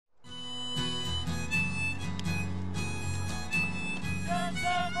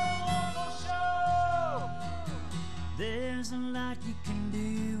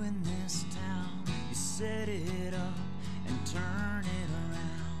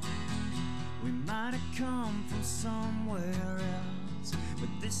might have come from somewhere else, but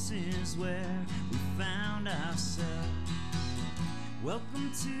this is where we found ourselves.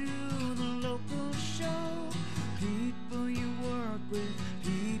 Welcome to the local show. People you work with,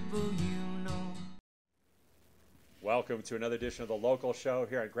 people you know. Welcome to another edition of the local show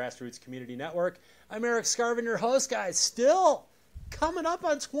here at GrassRoots Community Network. I'm Erik Skarvan, your host, guys. Still coming up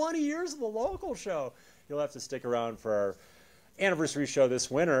on 20 years of the local show. You'll have to stick around for our anniversary show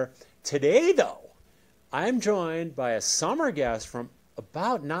this winter. Today, though, I'm joined by a summer guest from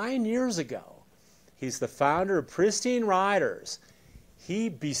about 9 years ago. He's the founder of Pristine Riders. He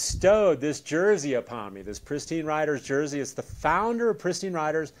bestowed this jersey upon me, this Pristine Riders jersey. It's the founder of Pristine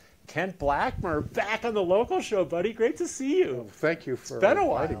Riders, Kent Blackmer, back on the local show, buddy. Great to see you. Well, thank you for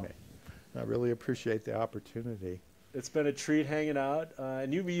inviting me. I really appreciate the opportunity. It's been a treat hanging out,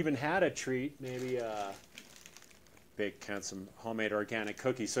 and you've even had a treat, maybe bake Kent some homemade organic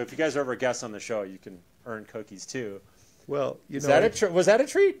cookies. So if you guys are ever guests on the show, you can earn cookies too. Well, was that a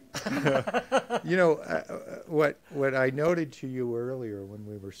treat? You know, what I noted to you earlier when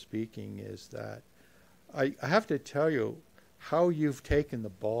we were speaking is that I have to tell you how you've taken the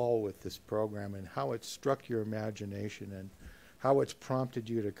ball with this program and how it struck your imagination and how it's prompted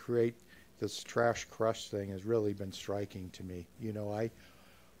you to create this Trash Crush thing has really been striking to me. You know,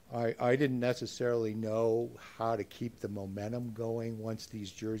 I didn't necessarily know how to keep the momentum going once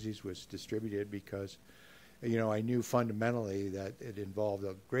these jerseys was distributed because, you know, I knew fundamentally that it involved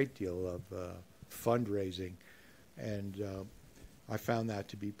a great deal of fundraising, and I found that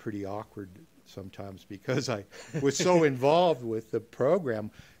to be pretty awkward sometimes because I was so involved with the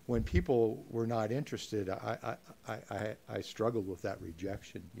program. When people were not interested, I struggled with that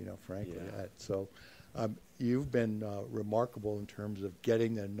rejection, you know, frankly. Yeah. So you've been remarkable in terms of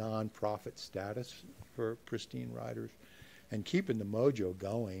getting the nonprofit status for Pristine Riders and keeping the mojo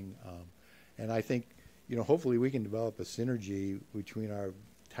going. And I think, you know, hopefully we can develop a synergy between our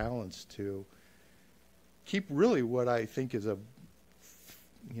talents to keep really what I think is an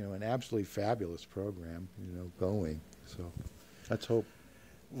absolutely fabulous program, you know, going. So let's hope.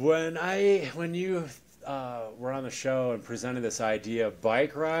 When you were on the show and presented this idea of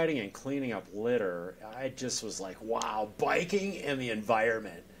bike riding and cleaning up litter, I just was like, wow, biking and the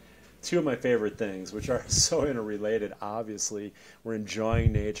environment. Two of my favorite things, which are so interrelated, obviously. We're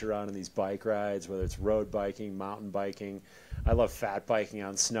enjoying nature out on these bike rides, whether it's road biking, mountain biking. I love fat biking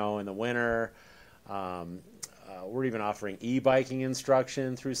on snow in the winter. We're even offering e-biking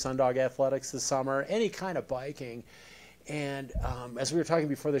instruction through Sundog Athletics this summer, any kind of biking. And as we were talking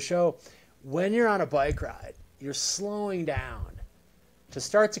before the show, when you're on a bike ride, you're slowing down to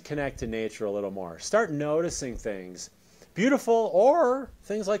start to connect to nature a little more. Start noticing things, beautiful or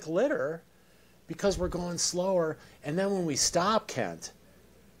things like litter, because we're going slower. And then when we stop, Kent,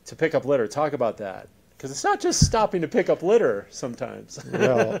 to pick up litter, talk about that. Because it's not just stopping to pick up litter sometimes.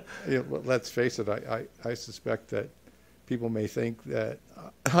 Well, let's face it, I suspect that people may think that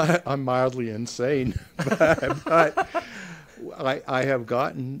I'm mildly insane, but I have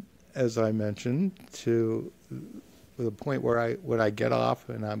gotten, as I mentioned, to the point where when I get off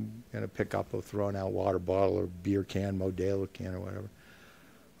and I'm going to pick up a thrown out water bottle or beer can, Modelo can or whatever,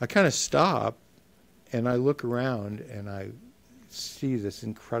 I kind of stop and I look around and I see this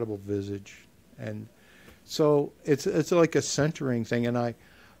incredible visage. And so it's like a centering thing, and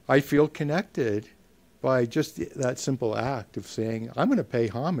I feel connected by just that simple act of saying, I'm going to pay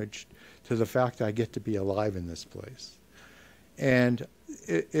homage to the fact that I get to be alive in this place. And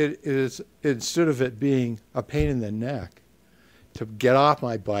it is, instead of it being a pain in the neck to get off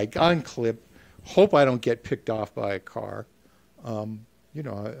my bike, unclip, hope I don't get picked off by a car. You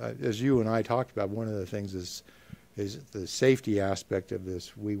know, as you and I talked about, one of the things is the safety aspect of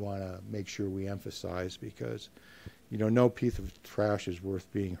this. We want to make sure we emphasize, because, you know, no piece of trash is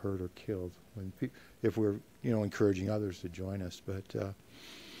worth being hurt or killed if we're, you know, encouraging others to join us. But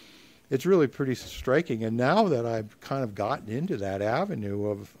it's really pretty striking. And now that I've kind of gotten into that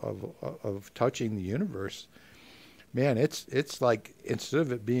avenue of touching the universe, man, it's like, instead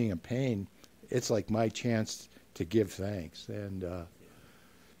of it being a pain, it's like my chance to give thanks. And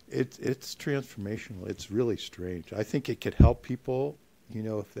it's transformational. It's really strange. I think it could help people, you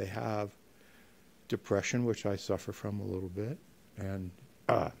know, if they have depression, which I suffer from a little bit, and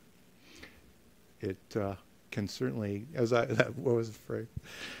it can certainly, what was the phrase?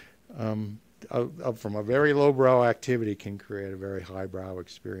 From a very lowbrow activity can create a very highbrow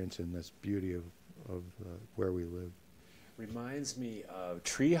experience in this beauty of where we live. Reminds me of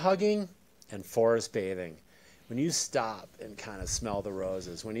tree hugging and forest bathing. When you stop and kind of smell the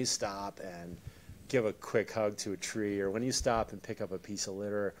roses, when you stop and give a quick hug to a tree, or when you stop and pick up a piece of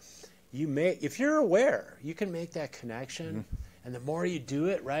litter, if you're aware, you can make that connection, and the more you do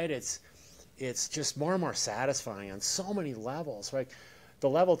it, right, it's just more and more satisfying on so many levels, right? The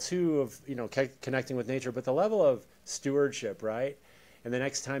level 2 of, you know, connecting with nature, but the level of stewardship, right? And the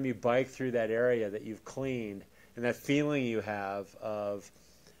next time you bike through that area that you've cleaned, and that feeling you have of,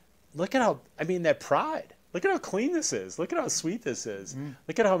 look at how, I mean, that pride. Look at how clean this is. Look at how sweet this is.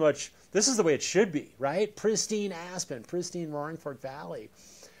 Look at how much, this is the way it should be, right? Pristine Aspen, pristine Roaring Fork Valley.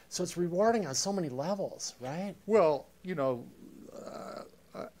 So it's rewarding on so many levels, right? Well, you know,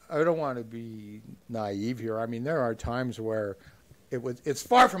 I don't want to be naive here. I mean, there are times where it's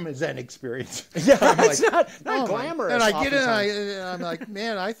far from a Zen experience. Yeah, it's like, not glamorous. And I get in and I'm like,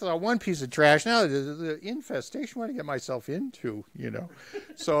 man, I thought one piece of trash. Now the infestation I want to get myself into, you know.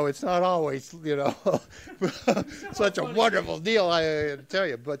 So it's not always, you know, such a wonderful deal, I tell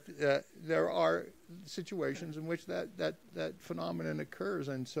you. But there are situations in which that phenomenon occurs,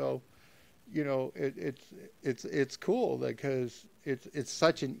 and so, you know, it's cool because it's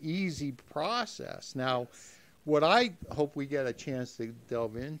such an easy process. Now, what I hope we get a chance to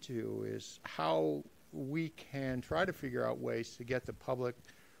delve into is how we can try to figure out ways to get the public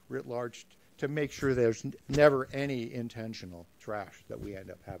writ large to make sure there's never any intentional trash that we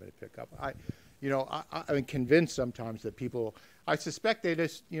end up having to pick up. I'm convinced sometimes that people, I suspect they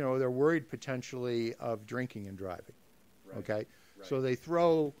just, you know, they're worried potentially of drinking and driving. Right. Okay? Right. So they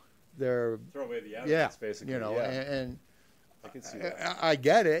throw away the evidence, basically. You know, and I can see that. I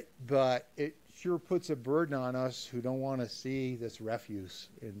get it, but it sure puts a burden on us who don't want to see this refuse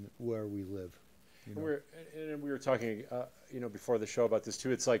in where we live. You know? We were talking, you know, before the show about this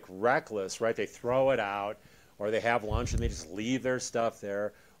too. It's like reckless, right? They throw it out, or they have lunch and they just leave their stuff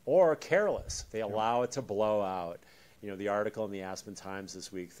there, or careless. They allow it to blow out. You know, the article in the Aspen Times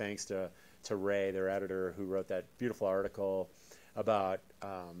this week, thanks to Ray, their editor, who wrote that beautiful article about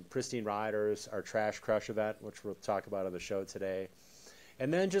Pristine Riders, our Trash Crush event, which we'll talk about on the show today.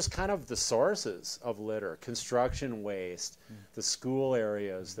 And then just kind of the sources of litter, construction waste, the school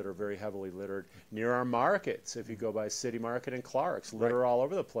areas that are very heavily littered, near our markets, if you go by City Market and Clark's, litter all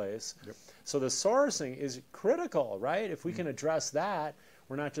over the place. Yep. So the sourcing is critical, right? If we can address that,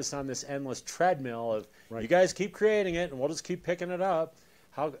 we're not just on this endless treadmill of, you guys keep creating it and we'll just keep picking it up.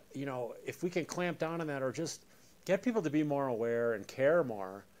 How, you know, if we can clamp down on that or just get people to be more aware and care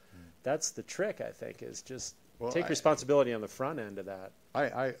more, that's the trick, I think, is just take responsibility on the front end of that.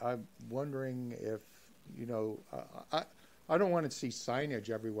 I'm wondering if, you know, I don't want to see signage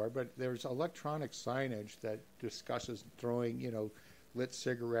everywhere, but there's electronic signage that discusses throwing, you know, lit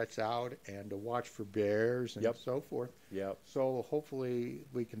cigarettes out and to watch for bears and so forth. Yep. So hopefully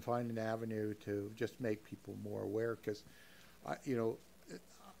we can find an avenue to just make people more aware because, you know,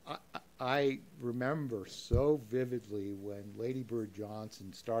 I remember so vividly when Lady Bird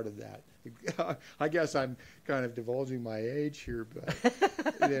Johnson started that. I guess I'm kind of divulging my age here, but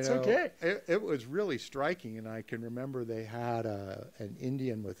it's okay. It was really striking, and I can remember they had an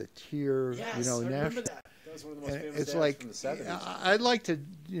Indian with a tear. Yes, you know, I remember that. That was one of the most famous it's ads like, from the 70s. I'd like to,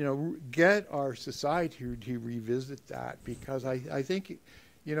 you know, get our society to revisit that because I think,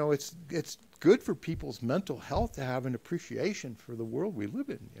 you know, it's good for people's mental health to have an appreciation for the world we live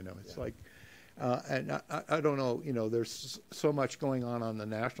in. You know, it's like, and I don't know, you know, there's so much going on the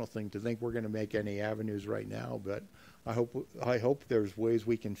national thing to think we're going to make any avenues right now, but I hope there's ways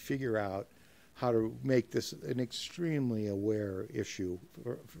we can figure out how to make this an extremely aware issue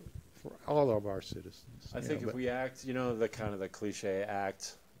for all of our citizens. I think if we act, you know, the kind of the cliche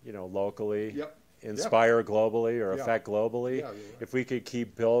act, you know, locally. Yep. Inspire globally or affect globally. Right. If we could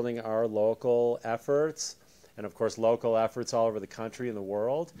keep building our local efforts, and of course local efforts all over the country and the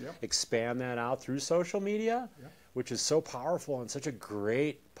world, expand that out through social media, which is so powerful and such a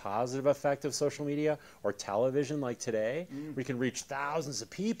great positive effect of social media or television like today. We can reach thousands of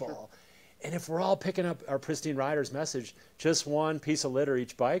people. Sure. And if we're all picking up our Pristine Riders message, just one piece of litter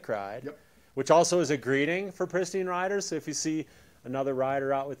each bike ride, which also is a greeting for Pristine Riders. So if you see another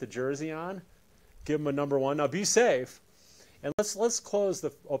rider out with the jersey on, give them a number one. Now be safe. And let's close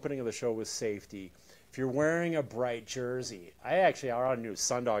the opening of the show with safety. If you're wearing a bright jersey, our new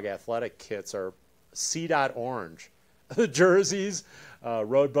Sundog athletic kits are C.orange. The jerseys,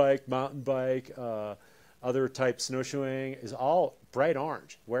 road bike, mountain bike, other type snowshoeing is all bright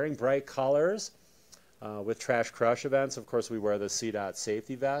orange. Wearing bright colors with Trash Crush events. Of course, we wear the C.dot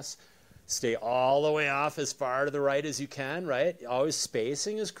safety vests. Stay all the way off as far to the right as you can, right? Always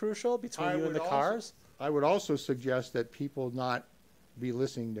spacing is crucial between you and the cars. I would also suggest that people not be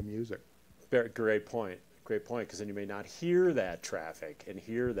listening to music. Great point. Great point, because then you may not hear that traffic and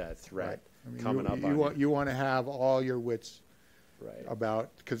hear that threat coming up on you. You want to have all your wits Right.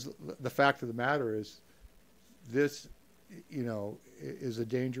 About, because the fact of the matter is, this, you know, is a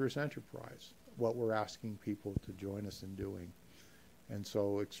dangerous enterprise, what we're asking people to join us in doing. And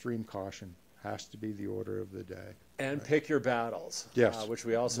so extreme caution has to be the order of the day. And right. pick your battles, Yes. which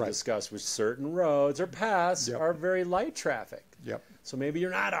we also Right. discussed, with certain roads or paths Yep. are very light traffic. Yep. So maybe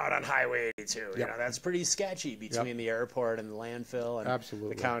you're not out on Highway 82. You Yep. know, that's pretty sketchy between Yep. the airport and the landfill. And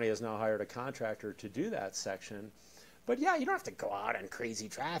Absolutely. the county has now hired a contractor to do that section. But yeah, you don't have to go out on crazy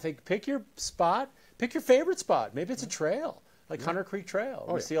traffic. Pick your spot. Pick your favorite spot. Maybe it's a trail, like Hunter Creek Trail.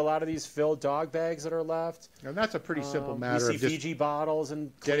 Oh, we yeah. see a lot of these filled dog bags that are left. And that's a pretty simple matter We of see just Fiji bottles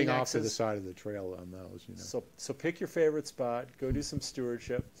and getting off to Kleenexes. the side of the trail on those, you know. So pick your favorite spot. Go do some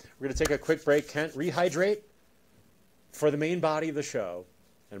stewardship. We're going to take a quick break. Kent, rehydrate for the main body of the show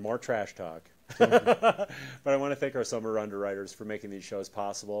and more trash talk. But I want to thank our summer underwriters for making these shows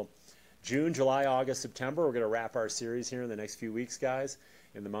possible. June, July, August, September. We're going to wrap our series here in the next few weeks, guys,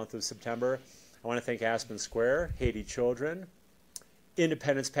 in the month of September. I want to thank Aspen Square, Haiti Children,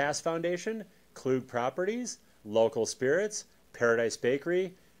 Independence Pass Foundation, Klug Properties, Local Spirits, Paradise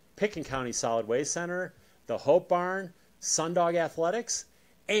Bakery, Picken County Solid Waste Center, the Hope Barn, Sundog Athletics,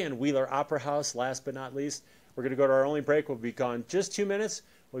 and Wheeler Opera House, last but not least. We're going to go to our only break. We'll be gone just 2 minutes.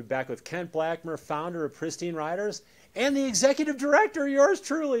 We'll be back with Kent Blackmer, founder of Pristine Riders, and the executive director, yours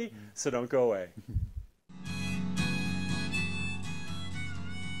truly. So don't go away.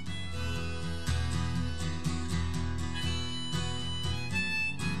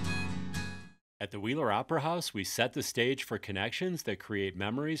 At the Wheeler Opera House, we set the stage for connections that create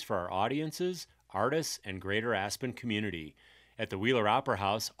memories for our audiences, artists, and greater Aspen community. At the Wheeler Opera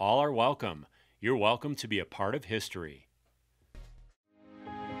House, all are welcome. You're welcome to be a part of history.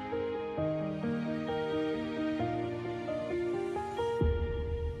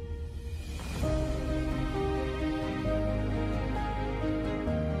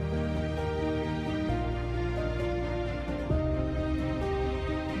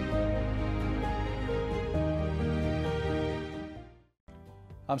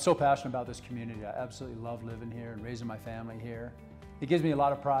 I'm so passionate about this community. I absolutely love living here and raising my family here. It gives me a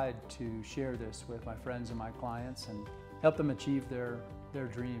lot of pride to share this with my friends and my clients and help them achieve their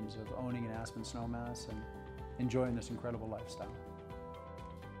dreams of owning an Aspen snowmass and enjoying this incredible lifestyle.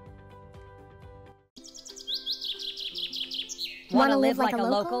 Want to live like a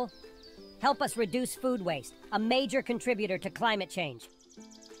local? Help us reduce food waste, a major contributor to climate change.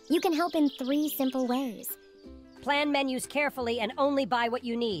 You can help in 3 simple ways. Plan menus carefully and only buy what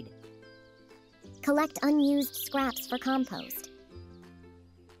you need. Collect unused scraps for compost.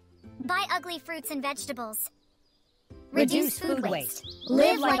 Buy ugly fruits and vegetables. Reduce food waste.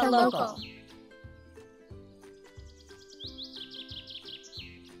 Live like a local.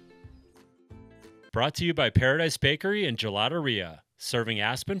 Brought to you by Paradise Bakery and Gelateria, serving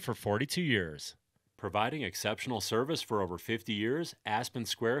Aspen for 42 years. Providing exceptional service for over 50 years, Aspen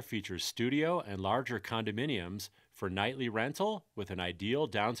Square features studio and larger condominiums for nightly rental with an ideal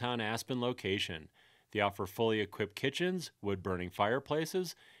downtown Aspen location. They offer fully equipped kitchens, wood-burning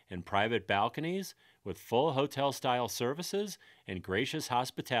fireplaces, and private balconies with full hotel-style services and gracious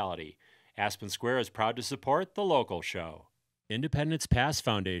hospitality. Aspen Square is proud to support The Local Show. Independence Pass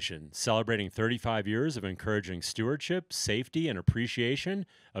Foundation, celebrating 35 years of encouraging stewardship, safety, and appreciation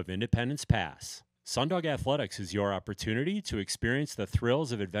of Independence Pass. Sundog Athletics is your opportunity to experience the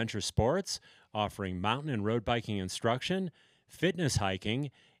thrills of adventure sports, offering mountain and road biking instruction, fitness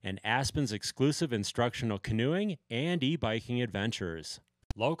hiking, and Aspen's exclusive instructional canoeing and e-biking adventures.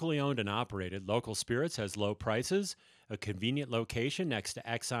 Locally owned and operated, Local Spirits has low prices, a convenient location next to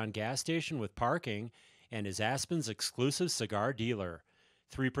Exxon gas station with parking, and is Aspen's exclusive cigar dealer.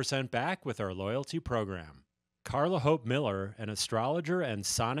 3% back with our loyalty program. Carla Hope Miller, an astrologer and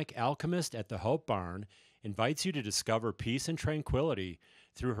sonic alchemist at the Hope Barn, invites you to discover peace and tranquility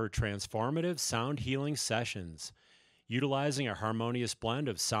through her transformative sound healing sessions. Utilizing a harmonious blend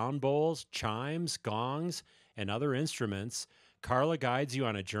of sound bowls, chimes, gongs, and other instruments, Carla guides you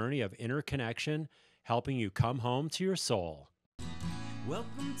on a journey of inner connection, helping you come home to your soul.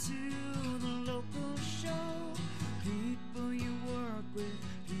 Welcome to the local show. People you work with,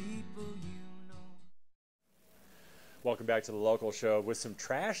 people you know. Welcome back to The Local Show with some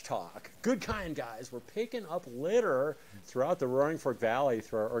trash talk. Good kind, guys. We're picking up litter throughout the Roaring Fork Valley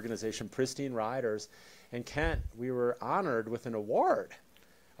through our organization, Pristine Riders. And Kent, we were honored with an award,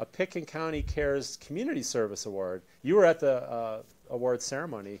 a Picken County Cares Community Service Award. You were at the award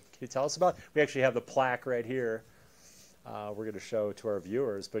ceremony. Can you tell us about it? We actually have the plaque right here. We're going to show to our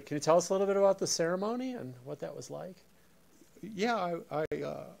viewers. But can you tell us a little bit about the ceremony and what that was like? Yeah,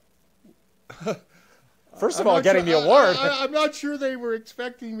 First of all, getting the award. I'm not sure they were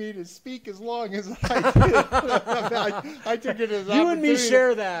expecting me to speak as long as I did. I took it as you and me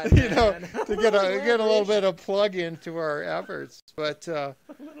share that, to get a little bit of plug into our efforts. But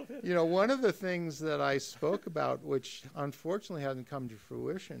one of the things that I spoke about, which unfortunately hasn't come to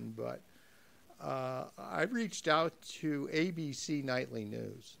fruition, but I reached out to ABC Nightly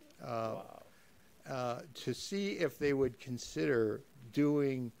News to see if they would consider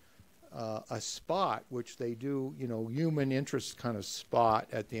doing a spot, which they do, human interest kind of spot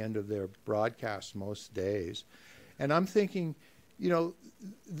at the end of their broadcast most days. And I'm thinking,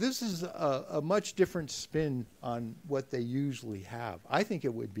 this is a much different spin on what they usually have. I think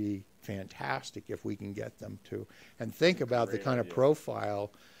it would be fantastic if we can get them to, and think about the kind of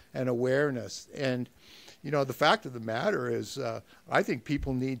profile and awareness. And, the fact of the matter is, I think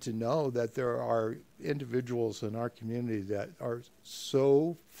people need to know that there are individuals in our community that are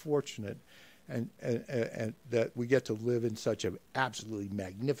so fortunate and that we get to live in such an absolutely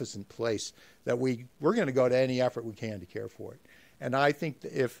magnificent place that we're going to go to any effort we can to care for it. And I think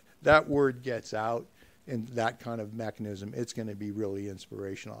that if that word gets out in that kind of mechanism, it's going to be really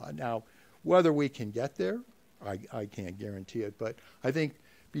inspirational. Now, whether we can get there, I can't guarantee it, but I think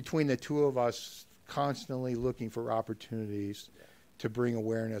between the two of us constantly looking for opportunities to bring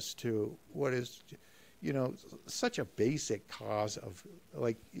awareness to what is, such a basic cause of,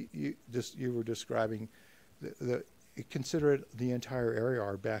 like you were describing, consider it the entire area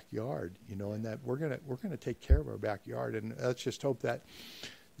our backyard, and that we're gonna take care of our backyard, and let's just hope that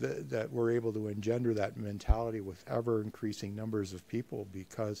that we're able to engender that mentality with ever increasing numbers of people,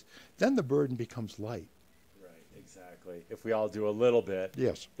 because then the burden becomes light. Exactly. If we all do a little bit,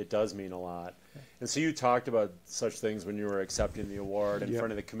 yes, it does mean a lot. And so you talked about such things when you were accepting the award in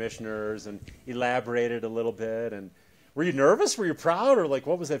front of the commissioners, and elaborated a little bit. And were you nervous? Were you proud? Or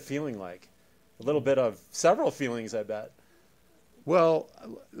what was that feeling like? A little bit of several feelings, I bet. Well,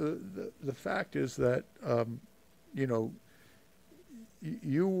 the fact is that,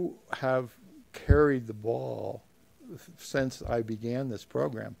 you have carried the ball since I began this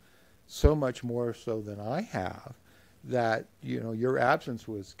program, so much more so than I have, that your absence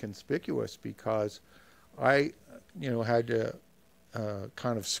was conspicuous, because I had to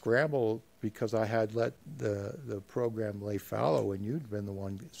kind of scramble, because I had let the program lay fallow when you'd been the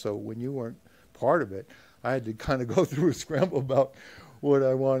one. So when you weren't part of it, I had to kind of go through a scramble about what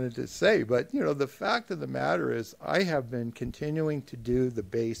I wanted to say. But the fact of the matter is, I have been continuing to do the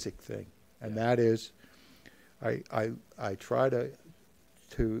basic thing, and that is I try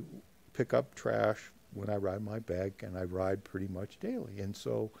to pick up trash when I ride my bike, and I ride pretty much daily. And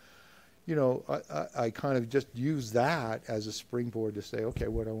so, I kind of just use that as a springboard to say, okay,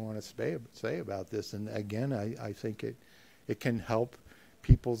 what I want to say about this. And again, I think it can help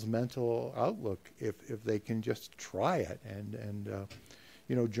people's mental outlook if they can just try it and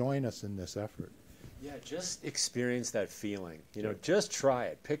join us in this effort. Yeah, just experience that feeling. Just try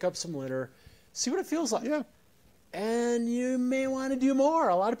it. Pick up some litter, see what it feels like. Yeah. And you may want to do more.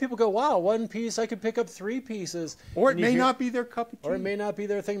 A lot of people go, wow, one piece, I could pick up 3 pieces. Or it may not be their cup of tea. Or it may not be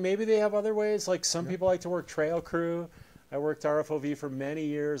their thing. Maybe they have other ways. Like some people like to work trail crew. I worked RFOV for many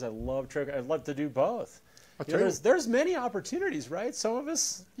years. I love trail. I'd love to do both. There's many opportunities, right? Some of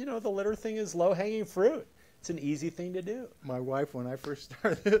us, the litter thing is low-hanging fruit. It's an easy thing to do. My wife, when I first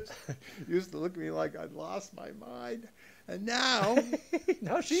started, used to look at me like I'd lost my mind. And now,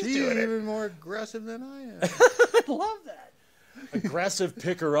 she's doing even more aggressive than I am. I love that. Aggressive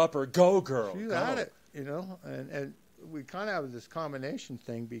picker-upper, go girl. She's at it, and we kind of have this combination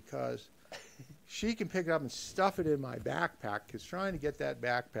thing, because she can pick it up and stuff it in my backpack, because trying to get that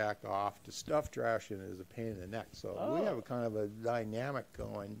backpack off to stuff trash in it is a pain in the neck. So we have a kind of a dynamic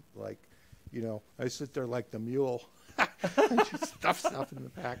going, I sit there like the mule. And she stuffs stuff in the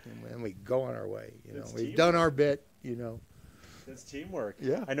pack, and we go on our way. We've done our bit. It's teamwork.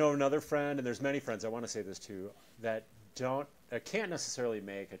 Yeah. I know another friend, and there's many friends, I want to say this too, that can't necessarily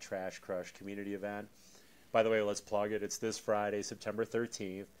make a Trash Crush community event. By the way, let's plug it. It's this Friday, September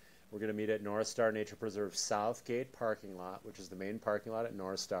 13th. We're going to meet at North Star Nature Preserve Southgate parking lot, which is the main parking lot at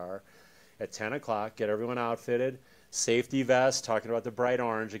North Star, at 10 o'clock. Get everyone outfitted. Safety vests, talking about the bright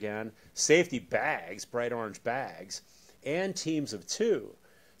orange again. Safety bags, bright orange bags, and teams of 2.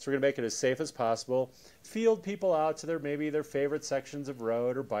 So we're going to make it as safe as possible. Field people out to maybe their favorite sections of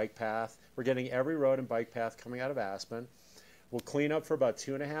road or bike path. We're getting every road and bike path coming out of Aspen. We'll clean up for about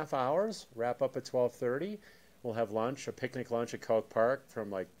 2.5 hours, wrap up at 12:30. We'll have lunch, a picnic lunch at Coke Park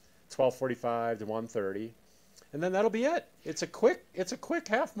from 12:45 to 1:30. And then that'll be it. It's a quick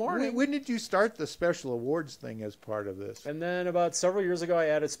half morning. When did you start the special awards thing as part of this? And then about several years ago, I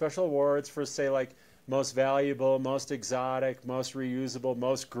added special awards for, say, most valuable, most exotic, most reusable,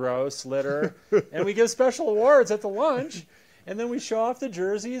 most gross litter. And we give special awards at the lunch. And then we show off the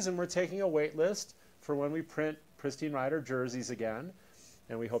jerseys, and we're taking a wait list for when we print Pristine Rider jerseys again.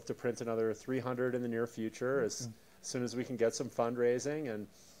 And we hope to print another 300 in the near future as soon as we can get some fundraising. And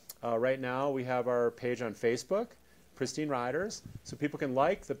right now we have our page on Facebook, Pristine Riders, so people can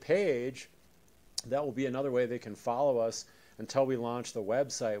like the page. That will be another way they can follow us until we launch the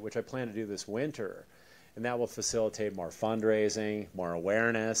website, which I plan to do this winter. And that will facilitate more fundraising, more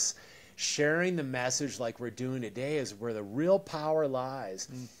awareness. Sharing the message like we're doing today is where the real power lies.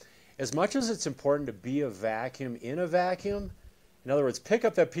 As much as it's important to be a vacuum in a vacuum, in other words, pick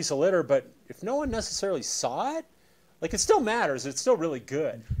up that piece of litter, but if no one necessarily saw it, like, it still matters, it's still really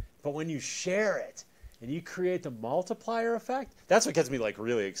good. But when you share it and you create the multiplier effect, that's what gets me like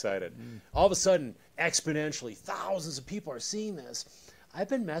really excited. All of a sudden, exponentially, thousands of people are seeing this. I've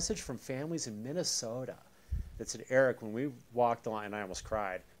been messaged from families in Minnesota that said, Erik, when we walked the line, and I almost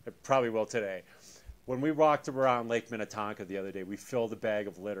cried, I probably will today. When we walked around Lake Minnetonka the other day, we filled a bag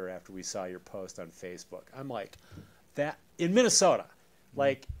of litter after we saw your post on Facebook. I'm like, that in Minnesota,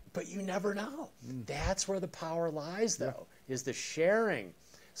 like, but you never know. That's where the power lies, though, is the sharing.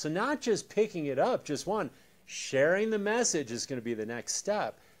 So not just picking it up, just one, sharing the message is going to be the next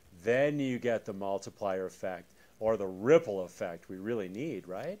step. Then you get the multiplier effect or the ripple effect we really need,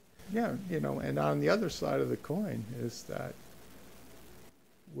 right? Yeah, you know, and on the other side of the coin is that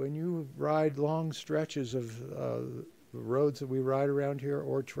when you ride long stretches of the roads that we ride around here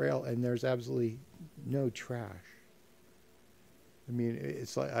or trail, and there's absolutely no trash. I mean,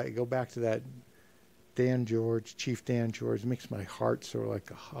 it's like, I go back to that Chief Dan George, makes my heart soar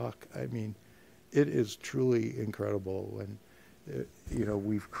like a hawk. I mean, it is truly incredible. And, you know,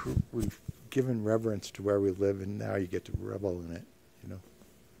 we've given reverence to where we live, and now you get to revel in it, you know.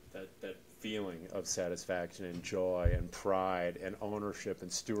 That feeling of satisfaction and joy and pride and ownership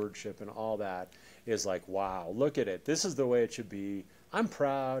and stewardship and all that is like, wow, look at it. This is the way it should be. I'm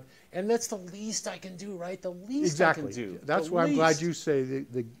proud, and that's the least I can do, right? The least I can do. That's why I'm glad you say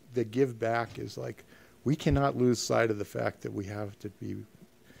the give back is like, we cannot lose sight of the fact that we have to be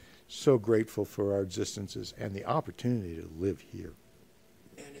so grateful for our existences and the opportunity to live here.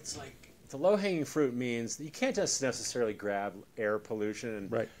 And it's like, the low-hanging fruit means that you can't just necessarily grab air pollution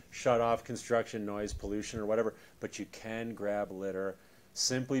and shut off construction noise pollution or whatever, but you can grab litter.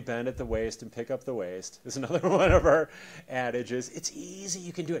 Simply bend at the waist and pick up the waste is another one of our adages. It's easy.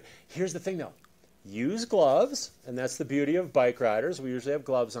 You can do it. Here's the thing, though. Use gloves, and that's the beauty of bike riders. We usually have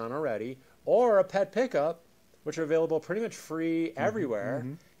gloves on already, or a pet pickup, which are available pretty much free everywhere,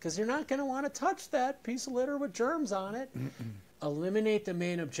 because you're not going to want to touch that piece of litter with germs on it. Eliminate the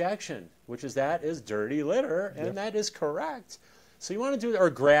main objection, which is that is dirty litter, and that is correct. So you want to do, or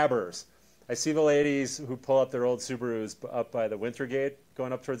grabbers. I see the ladies who pull up their old Subarus up by the Winter Gate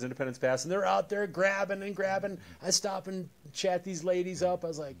going up towards Independence Pass, and they're out there grabbing and grabbing. I stop and chat these ladies up. I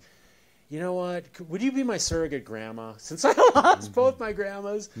was like, you know what? Would you be my surrogate grandma? Since I lost both my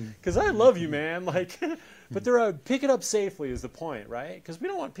grandmas, because I love you, man. Like, but they're out, pick it up safely is the point, right? Because we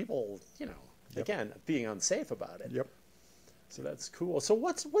don't want people, you know, again, being unsafe about it. So that's cool. So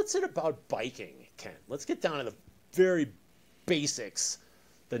what's it about biking, Ken? Let's get down to the very basics,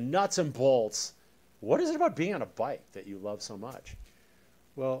 the nuts and bolts. What is it about being on a bike that you love so much?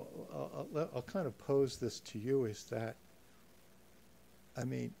 Well, I'll kind of pose this to you, is that, I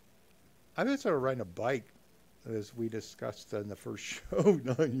mean, I've been sort of riding a bike, as we discussed in the first show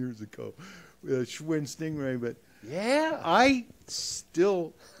 9 years ago, with a Schwinn Stingray, but I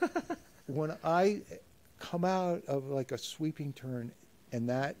still, when I come out of like a sweeping turn and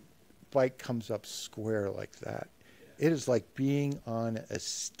that bike comes up square like that, it is like being on a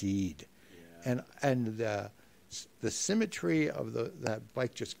steed. And the symmetry of that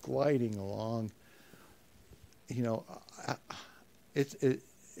bike just gliding along, you know,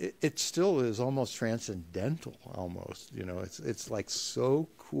 it still is almost transcendental, almost, you know. It's like so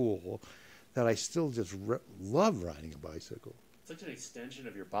cool that I still just love riding a bicycle. Such an extension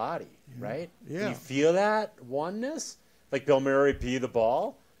of your body, right? Yeah. You feel that oneness? Like Bill Murray, be the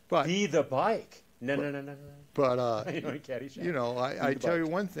ball, be the bike. No. But, you know, I tell you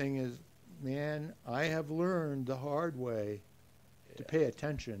one thing is, man, I have learned the hard way to pay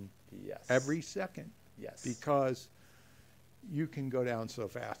attention every second. Because you can go down so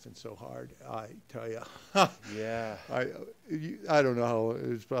fast and so hard, I tell you. I don't know, it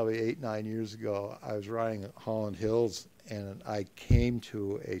was probably 8-9 years ago. I was riding Holland Hills, and I came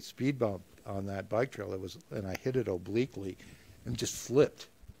to a speed bump on that bike trail. And I hit it obliquely and just flipped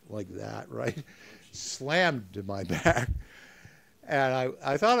like that, right? Slammed to my back. And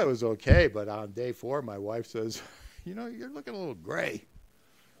I thought it was okay, but on day 4, my wife says, you know, you're looking a little gray.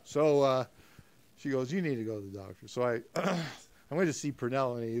 So she goes, you need to go to the doctor. So I went to see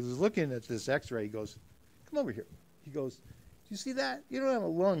Purnell, and he was looking at this x-ray. He goes, come over here. He goes, do you see that? You don't have a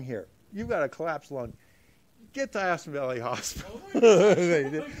lung here. You've got a collapsed lung. Get to Aspen Valley Hospital. Oh they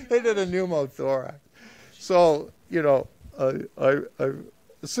did a pneumothorax. So, you know,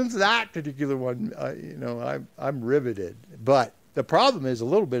 since that particular one, you know, I'm riveted. But the problem is a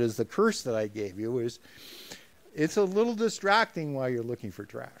little bit is the curse that I gave you is it's a little distracting while you're looking for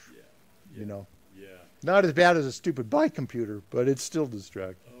trash. Yeah. You know. Yeah. Not as bad as a stupid bike computer, but it's still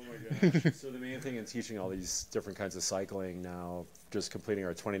distracting. Oh my gosh. So the main thing in teaching all these different kinds of cycling now, just completing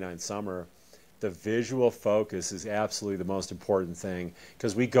our 29th summer, the visual focus is absolutely the most important thing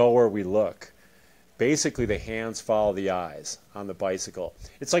because we go where we look. Basically, the hands follow the eyes on the bicycle.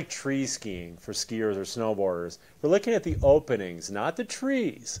 It's like tree skiing for skiers or snowboarders. We're looking at the openings, not the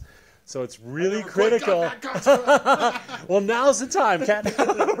trees. So it's really critical. Well, now's the time, Kat.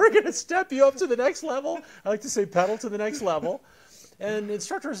 We're going to step you up to the next level. I like to say pedal to the next level. And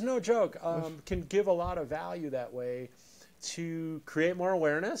instructors, no joke, can give a lot of value that way to create more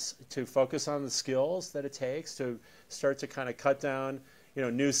awareness, to focus on the skills that it takes, to start to kind of cut down, you know,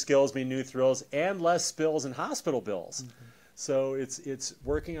 new skills mean new thrills and less spills and hospital bills. Mm-hmm. So it's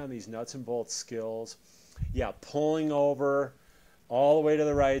working on these nuts and bolts skills. Yeah, pulling over all the way to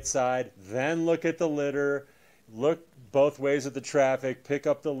the right side, then look at the litter, look both ways at the traffic, pick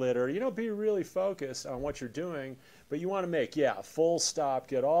up the litter. You know, be really focused on what you're doing, but you want to make, a full stop,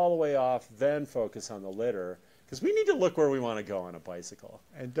 get all the way off, then focus on the litter. Because we need to look where we want to go on a bicycle.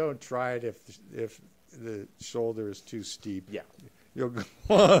 And don't try it if the shoulder is too steep. Yeah. You'll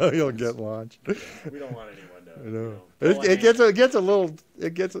get launched. Yeah, we don't want anyone to. It gets a little.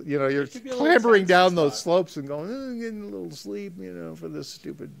 You know, you're clambering down those slopes and going, getting a little sleep. You know, for this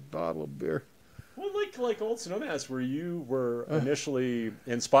stupid bottle of beer. Well, like Old Snowmass, where you were initially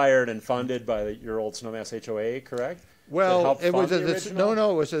inspired and funded by your Old Snowmass HOA, correct? Well, it was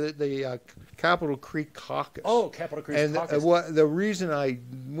the Capitol Creek Caucus. Oh, Capitol Creek Caucus. And the reason I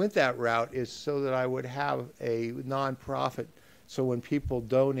went that route is so that I would have a nonprofit. So when people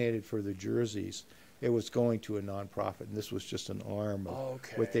donated for the jerseys, it was going to a nonprofit, and this was just an arm of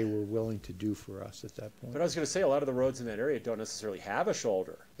what they were willing to do for us at that point. But I was going to say, a lot of the roads in that area don't necessarily have a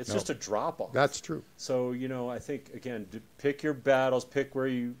shoulder. It's just a drop-off. That's true. So, you know, I think, again, pick your battles, pick where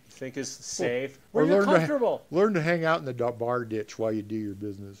you think is safe, where you're comfortable. Learn to hang out in the bar ditch while you do your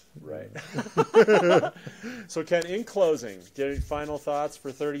business. Right. So, Ken, in closing, get any final thoughts for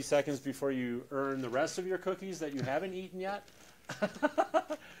 30 seconds before you earn the rest of your cookies that you haven't eaten yet?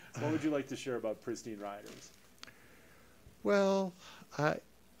 What would you like to share about Pristine Riders? Well,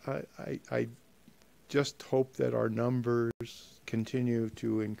 I just hope that our numbers continue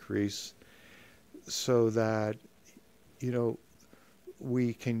to increase so that, you know,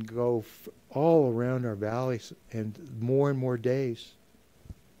 we can go all around our valleys and more days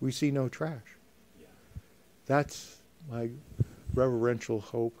we see no trash. Yeah. That's my reverential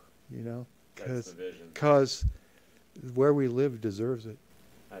hope, you know. That's the vision. Because where we live deserves it.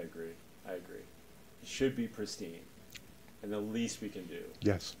 I agree. It should be pristine. And the least we can do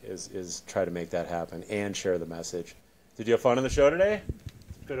is try to make that happen and share the message. Did you have fun on the show today?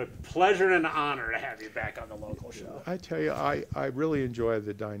 It's been a pleasure and an honor to have you back on the local show. I tell you, I really enjoy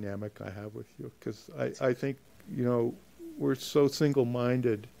the dynamic I have with you because I think, you know, we're so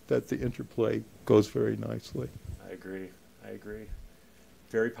single-minded that the interplay goes very nicely. I agree.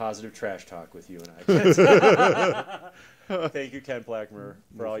 Very positive trash talk with you and I. Thank you, Ken Blackmer,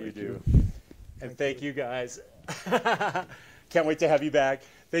 for all you do. And thank you guys. Can't wait to have you back.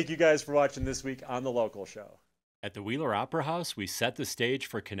 Thank you guys for watching this week on The Local Show. At the Wheeler Opera House, we set the stage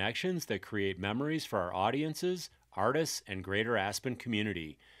for connections that create memories for our audiences, artists, and greater Aspen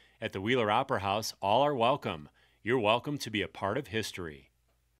community. At the Wheeler Opera House, all are welcome. You're welcome to be a part of history.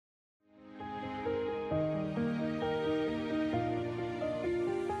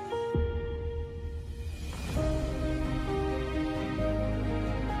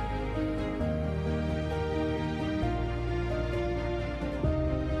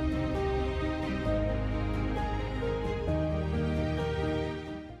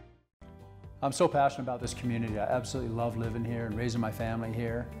 I'm so passionate about this community. I absolutely love living here and raising my family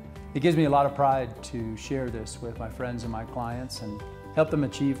here. It gives me a lot of pride to share this with my friends and my clients and help them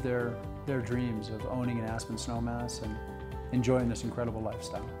achieve their dreams of owning an Aspen Snowmass and enjoying this incredible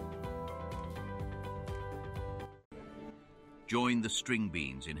lifestyle. Join the string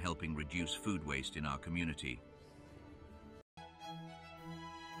beans in helping reduce food waste in our community.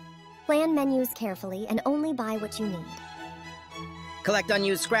 Plan menus carefully and only buy what you need. Collect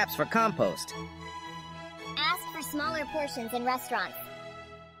unused scraps for compost. Ask for smaller portions in restaurants.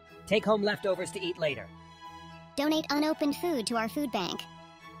 Take home leftovers to eat later. Donate unopened food to our food bank.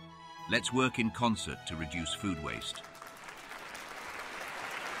 Let's work in concert to reduce food waste.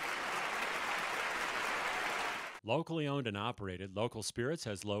 Locally owned and operated, Local Spirits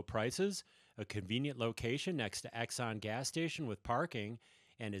has low prices, a convenient location next to Exxon gas station with parking,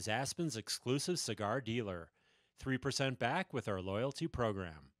 and is Aspen's exclusive cigar dealer. 3% back with our loyalty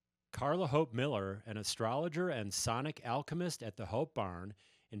program. Carla Hope Miller, an astrologer and sonic alchemist at the Hope Barn,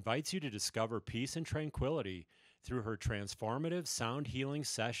 invites you to discover peace and tranquility through her transformative sound healing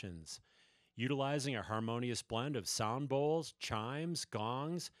sessions. Utilizing a harmonious blend of sound bowls, chimes,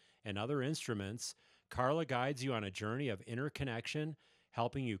 gongs, and other instruments, Carla guides you on a journey of inner connection,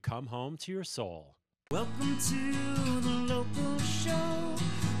 helping you come home to your soul. Welcome to the local show.